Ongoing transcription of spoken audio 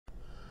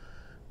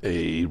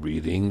A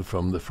reading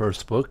from the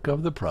first book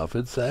of the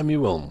prophet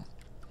Samuel.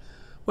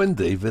 When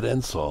David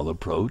and Saul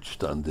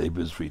approached on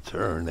David's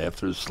return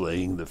after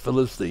slaying the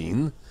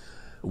Philistine,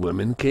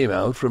 women came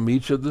out from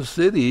each of the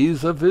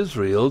cities of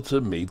Israel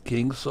to meet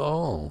King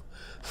Saul,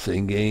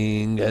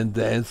 singing and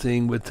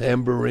dancing with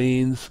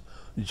tambourines,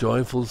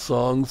 joyful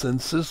songs, and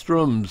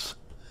sistrums.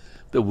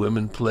 The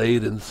women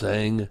played and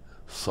sang,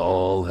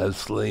 "Saul has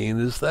slain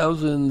his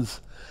thousands,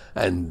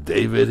 and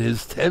David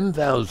his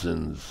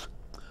 10,000s."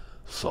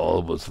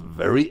 Saul was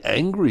very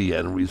angry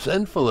and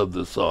resentful of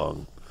the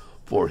song,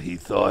 for he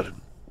thought,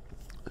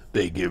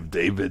 "They give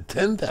David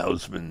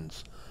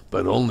 10,000s,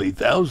 but only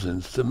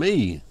thousands to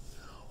me.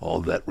 All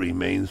that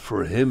remains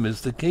for him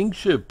is the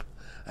kingship."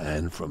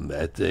 And from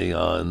that day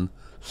on,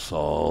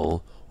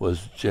 Saul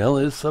was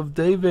jealous of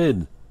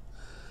David.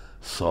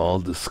 Saul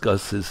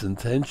discussed his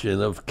intention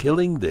of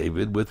killing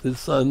David with his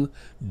son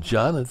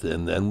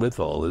Jonathan and with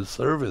all his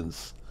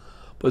servants.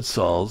 But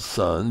Saul's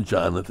son,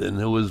 Jonathan,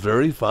 who was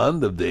very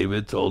fond of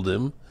David, told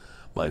him,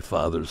 "My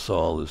father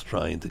Saul is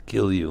trying to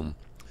kill you.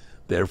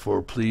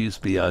 Therefore please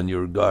be on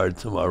your guard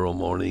tomorrow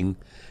morning.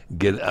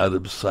 Get out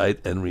of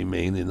sight and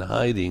remain in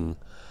hiding.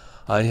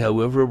 I,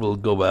 however, will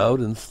go out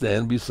and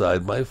stand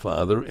beside my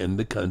father in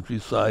the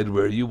countryside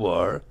where you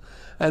are,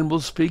 and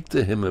will speak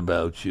to him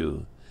about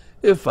you.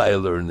 If I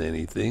learn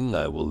anything,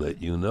 I will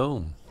let you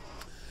know."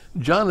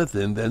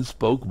 Jonathan then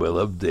spoke well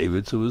of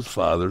David to his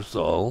father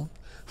Saul,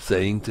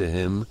 saying to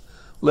him,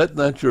 "Let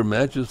not your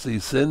majesty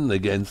sin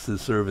against his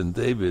servant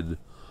David,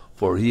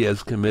 for he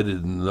has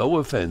committed no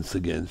offense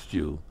against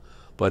you,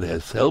 but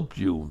has helped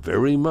you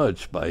very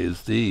much by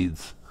his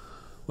deeds.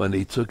 When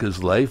he took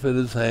his life in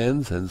his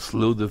hands and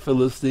slew the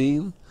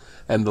Philistine,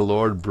 and the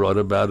Lord brought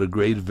about a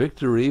great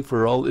victory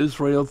for all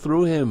Israel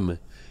through him,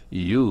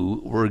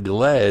 you were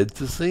glad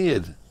to see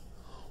it.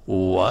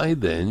 Why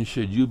then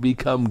should you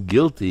become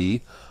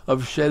guilty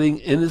of shedding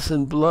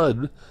innocent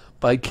blood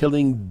by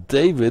killing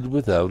David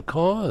without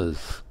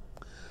cause?"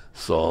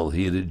 Saul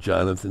heeded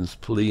Jonathan's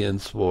plea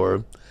and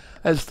swore,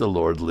 "As the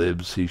Lord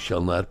lives, he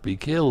shall not be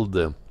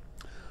killed."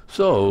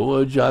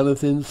 So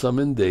Jonathan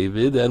summoned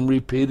David and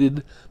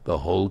repeated the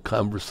whole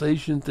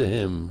conversation to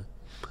him.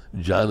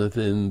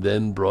 Jonathan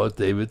then brought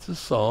David to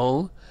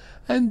Saul,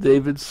 and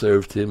David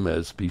served him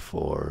as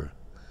before.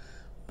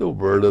 The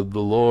word of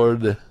the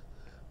Lord.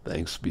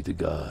 Thanks be to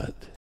God.